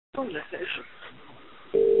Hello?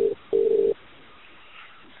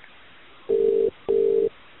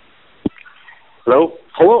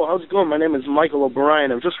 Hello, how's it going? My name is Michael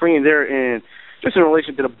O'Brien. I'm just ringing there just in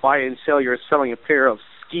relation to the buy and sell. You're selling a pair of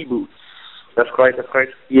ski boots. That's great, that's great.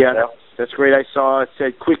 Yeah, that's great. I saw it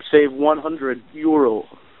said quick save €100.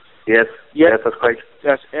 Yes, yes, that's great.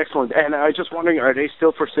 That's excellent. And I was just wondering, are they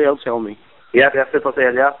still for sale, tell me? Yeah, they're still for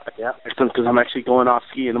sale, yeah. Excellent, because I'm actually going off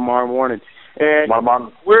skiing tomorrow morning. Tomorrow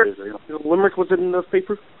morning. Where, Limerick, was it in the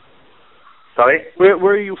paper? Sorry? Where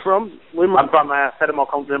are you from? Limerick? I'm from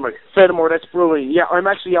Fedamore, County Limerick. Fedamore, that's brilliant. Yeah, I'm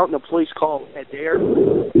actually out in a place called Adair.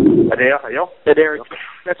 Adair, are you? Adair.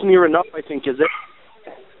 That's near enough, I think, is it?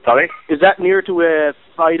 Sorry? Is that near to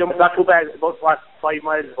Fidam? Not too bad, about 5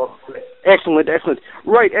 miles. Excellent, excellent.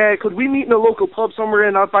 Right, could we meet in a local pub somewhere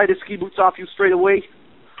and I'll buy the ski boots off you straight away?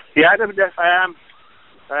 Yeah, do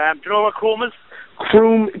you know where Croom is?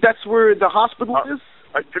 Croom, that's where the hospital is?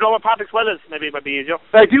 Do you know where Patrick's Well is? Maybe it might be easier.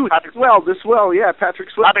 I do. Patrick's Well, yeah,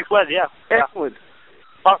 Patrick's Well. Patrick's Well, yeah. Excellent.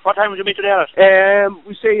 What time would you meet today at?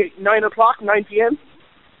 We say 9 o'clock, 9 p.m.?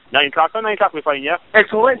 9 o'clock, 9 o'clock will be fine, yeah.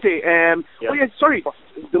 Excellent. Yeah. Oh, yeah, sorry,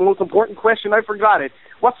 the most important question, I forgot it.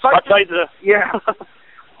 What size is it? Yeah.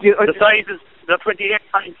 The size is, they're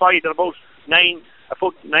 28.5, they're about 9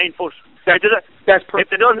 foot. That's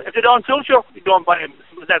perfect. If they don't suit you, you don't buy them.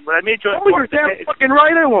 But I made sure. Oh, you're damn fucking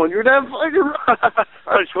right I won't. You're damn fucking right.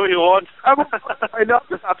 I'm sure you won't. I know,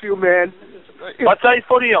 fuck you, man. What size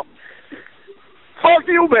foot are you? Fuck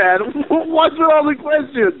you, man. What's with all the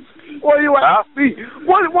questions? Why do you ask me?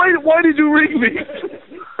 Why did you ring me?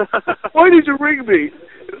 Why did you ring me?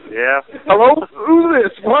 Yeah. Hello? Who's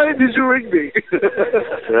this? Why did you ring me?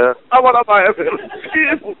 Yeah. I want to buy a pair of ski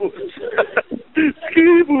boots.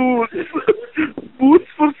 Ski boots.